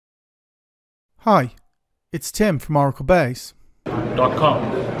Hi, it's Tim from ORACLE-BASE.com.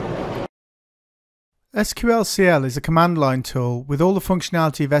 SQLcl is a command line tool with all the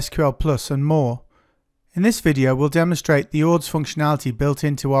functionality of SQL Plus and more. In this video we'll demonstrate the ORDS functionality built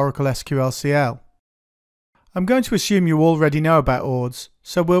into Oracle SQLcl. I'm going to assume you already know about ORDS,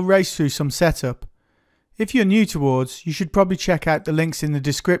 so we'll race through some setup. If you're new to ORDS, you should probably check out the links in the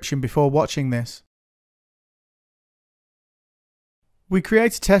description before watching this. We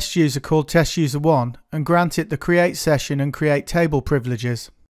create a test user called TestUser1 and grant it the create session and create table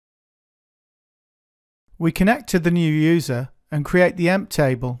privileges. We connect to the new user and create the emp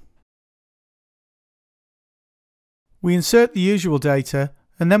table. We insert the usual data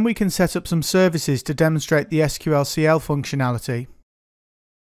and then we can set up some services to demonstrate the SQLcl functionality.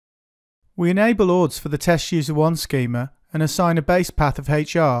 We enable ORDS for the TestUser1 schema and assign a base path of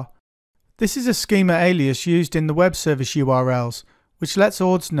HR. This is a schema alias used in the web service URLs, which lets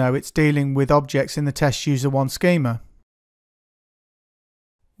ORDS know it's dealing with objects in the TestUser1 schema.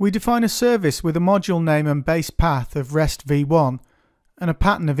 We define a service with a module name and base path of REST v1 and a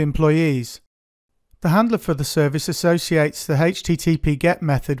pattern of employees. The handler for the service associates the HTTP GET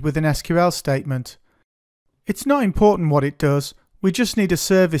method with an SQL statement. It's not important what it does, we just need a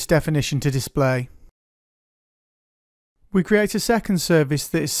service definition to display. We create a second service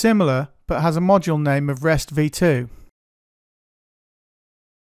that is similar but has a module name of REST v2.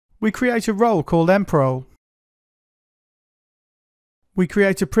 We create a role called emprole. We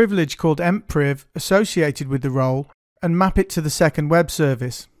create a privilege called emppriv associated with the role and map it to the second web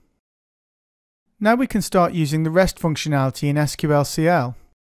service. Now we can start using the REST functionality in SQLcl.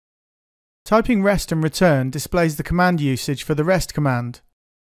 Typing REST and return displays the command usage for the REST command.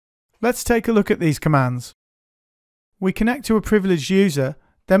 Let's take a look at these commands. We connect to a privileged user,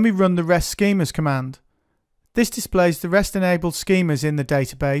 then we run the REST schemas command. This displays the REST-enabled schemas in the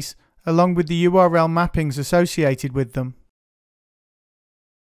database, along with the URL mappings associated with them.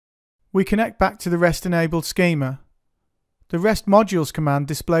 We connect back to the REST-enabled schema. The REST modules command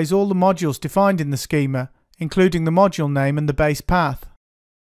displays all the modules defined in the schema, including the module name and the base path.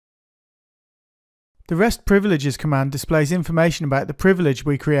 The REST privileges command displays information about the privilege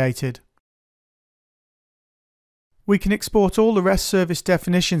we created. We can export all the REST service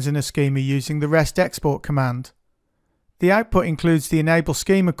definitions in a schema using the REST export command. The output includes the enable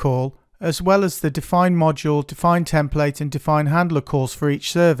schema call, as well as the define module, define template and define handler calls for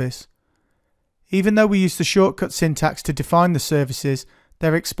each service. Even though we use the shortcut syntax to define the services,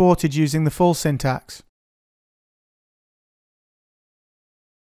 they're exported using the full syntax.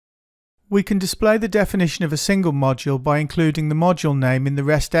 We can display the definition of a single module by including the module name in the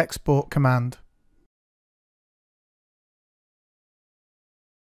REST export command.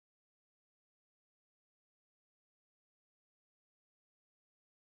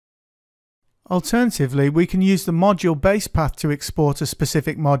 Alternatively, we can use the module base path to export a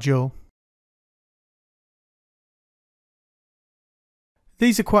specific module.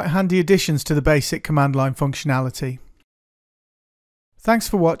 These are quite handy additions to the basic command line functionality. Thanks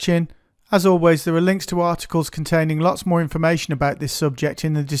for watching. As always, there are links to articles containing lots more information about this subject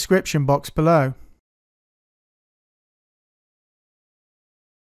in the description box below.